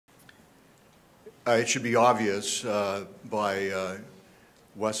It should be obvious by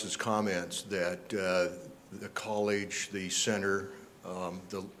Wes's comments that the college, the center,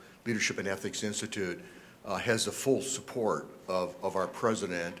 the Leadership and Ethics Institute has the full support of our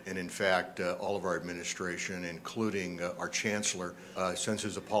president and, in fact, all of our administration, including our chancellor. Since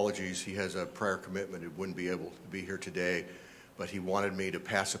his apologies, he has a prior commitment and wouldn't be able to be here today, but he wanted me to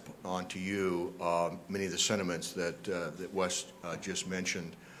pass on to you many of the sentiments that Wes just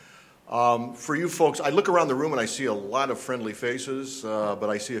mentioned. For you folks, I look around the room and I see a lot of friendly faces, but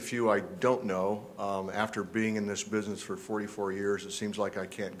I see a few I don't know. After being in this business for 44 years, it seems like I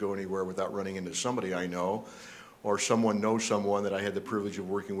can't go anywhere without running into somebody I know, or someone knows someone that I had the privilege of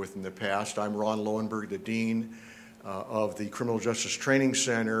working with in the past. I'm Ron Lowenburg, the Dean of the Criminal Justice Training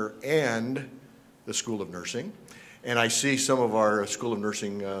Center and the School of Nursing. And I see some of our School of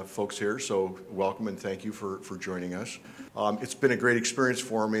Nursing folks here, so welcome and thank you for joining us. It's been a great experience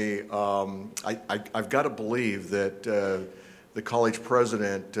for me. I've got to believe that the college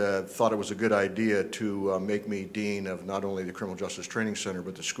president thought it was a good idea to make me dean of not only the Criminal Justice Training Center,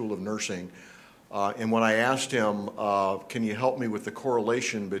 but the School of Nursing. And when I asked him, can you help me with the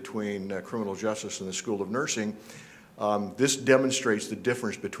correlation between criminal justice and the School of Nursing, this demonstrates the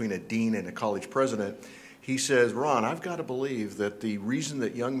difference between a dean and a college president. He says, Ron, I've got to believe that the reason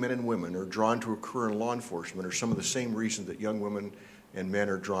that young men and women are drawn to a career in law enforcement are some of the same reasons that young women and men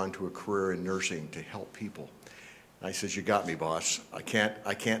are drawn to a career in nursing, to help people. And I says, you got me, boss. I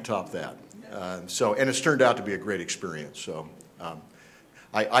can't top that. And it's turned out to be a great experience. So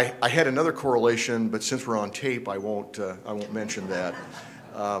I had another correlation, but since we're on tape, I won't mention that.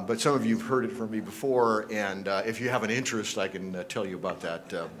 But some of you have heard it from me before, and if you have an interest, I can tell you about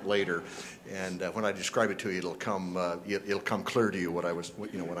that later. And when I describe it to you, it'll come clear to you what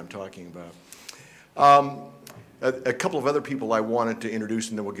I'm talking about. A couple of other people I wanted to introduce,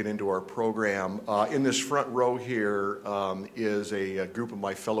 and then we'll get into our program. In this front row here is a group of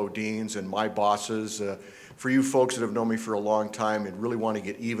my fellow deans and my bosses. For you folks that have known me for a long time and really want to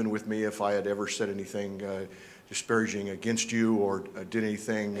get even with me if I had ever said anything disparaging against you or did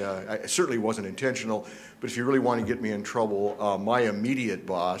anything, it certainly wasn't intentional, but if you really want to get me in trouble, my immediate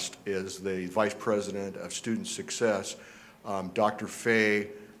boss is the Vice President of Student Success, Dr. McPhail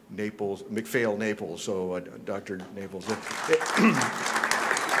Naples. So Dr. Naples.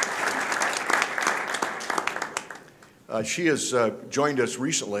 She has joined us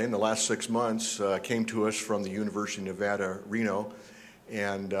recently in the last 6 months, came to us from the University of Nevada, Reno,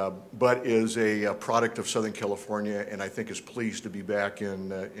 and but is a product of Southern California, and I think is pleased to be back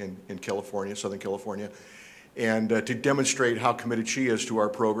in California, Southern California, and to demonstrate how committed she is to our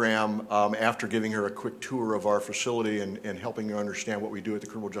program. After giving her a quick tour of our facility and helping her understand what we do at the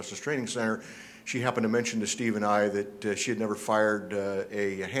Criminal Justice Training Center, she happened to mention to Steve and I that she had never fired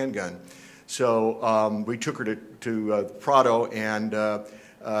a handgun. So we took her to Prado, and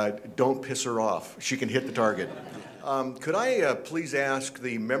don't piss her off. She can hit the target. Could I please ask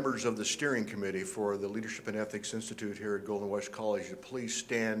the members of the steering committee for the Leadership and Ethics Institute here at Golden West College to please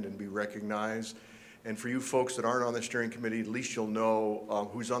stand and be recognized? And for you folks that aren't on the steering committee, at least you'll know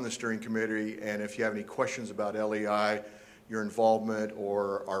who's on the steering committee, and if you have any questions about LEI, your involvement,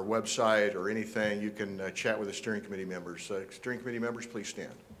 or our website, or anything, you can chat with the steering committee members. Steering committee members, please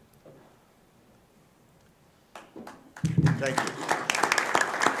stand. Thank you.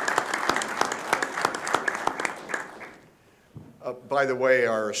 By the way,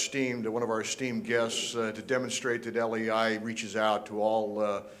 one of our esteemed guests, to demonstrate that LEI reaches out to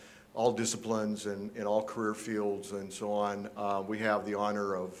all disciplines and in all career fields and so on, we have the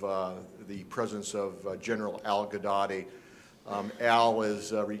honor of the presence of General Al Gadati. Al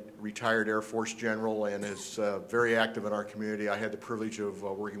is a retired Air Force general and is very active in our community. I had the privilege of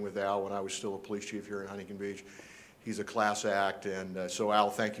working with Al when I was still a police chief here in Huntington Beach. He's a class act, and so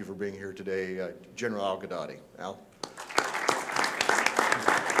Al, thank you for being here today. General Al Gadati. Al?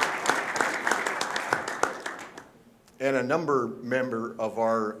 And a member of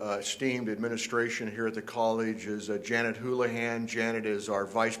our esteemed administration here at the college is Janet Houlihan. Janet is our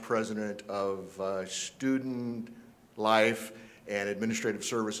Vice President of Student Life and Administrative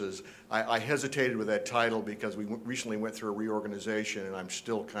Services. I hesitated with that title because we recently went through a reorganization, and I'm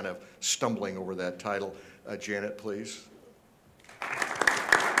still kind of stumbling over that title. Janet, please.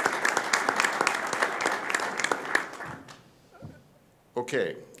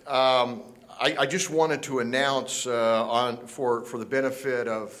 Okay. I just wanted to announce for the benefit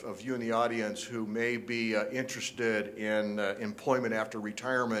of you in the audience who may be interested in employment after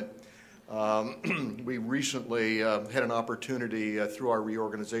retirement. We recently had an opportunity through our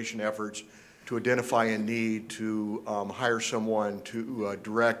reorganization efforts to identify a need to hire someone to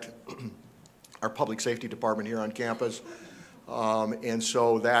direct our public safety department here on campus. And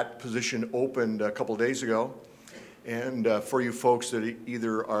so that position opened a couple days ago. And for you folks that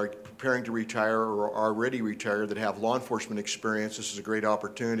either are preparing to retire or are already retired that have law enforcement experience, this is a great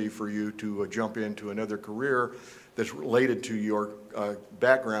opportunity for you to jump into another career that's related to your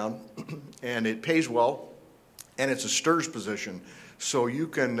background. And it pays well, and it's a STIRS position. So you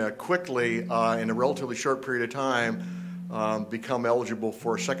can quickly, in a relatively short period of time, become eligible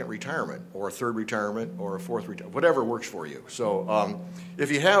for a second retirement or a third retirement or a fourth retirement, whatever works for you. So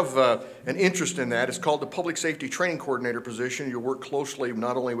if you have an interest in that, it's called the Public Safety Training Coordinator position. You'll work closely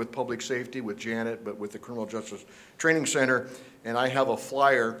not only with public safety, with Janet, but with the Criminal Justice Training Center. And I have a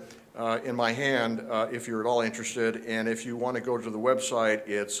flyer in my hand if you're at all interested. And if you want to go to the website,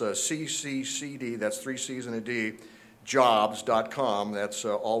 it's CCCD, that's 3 C's and a D, jobs.com. That's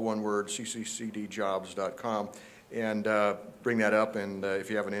all one word, cccdjobs.com. And bring that up, and if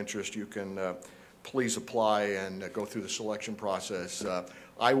you have an interest, you can please apply and go through the selection process.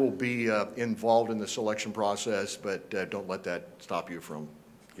 I will be involved in the selection process, but don't let that stop you from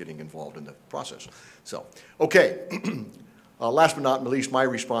getting involved in the process. So, okay. Last but not least, my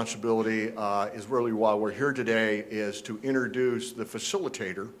responsibility is really, while we're here today, is to introduce the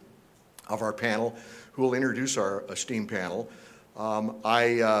facilitator of our panel, who will introduce our esteemed panel.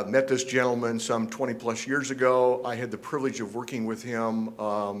 I met this gentleman some 20 plus years ago. I had the privilege of working with him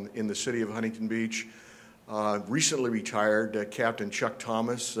in the city of Huntington Beach. Recently retired Captain Chuck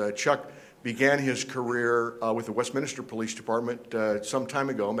Thomas. Chuck began his career with the Westminster Police Department some time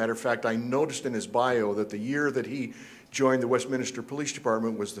ago. Matter of fact, I noticed in his bio that the year that he joined the Westminster Police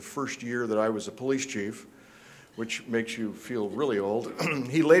Department was the first year that I was a police chief, which makes you feel really old.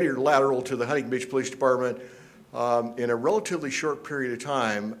 He later lateraled to the Huntington Beach Police Department. In a relatively short period of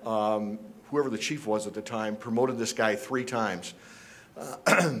time, whoever the chief was at the time promoted this guy 3 times.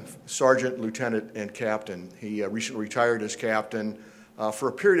 Sergeant, lieutenant, and captain. He recently retired as captain. For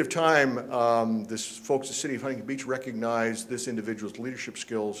a period of time, the folks at the city of Huntington Beach recognized this individual's leadership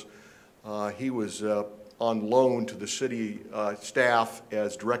skills. He was on loan to the city staff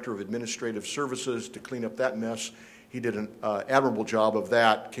as director of administrative services to clean up that mess. He did an admirable job of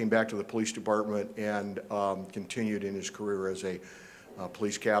that, came back to the police department, and continued in his career as a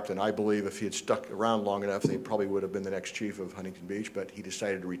police captain. I believe if he had stuck around long enough, he probably would have been the next chief of Huntington Beach, but he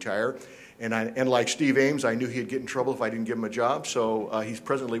decided to retire. And like Steve Ames, I knew he'd get in trouble if I didn't give him a job, so he's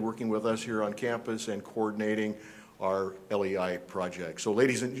presently working with us here on campus and coordinating our LEI project. So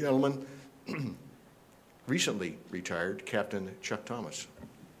ladies and gentlemen, recently retired Captain Chuck Thomas.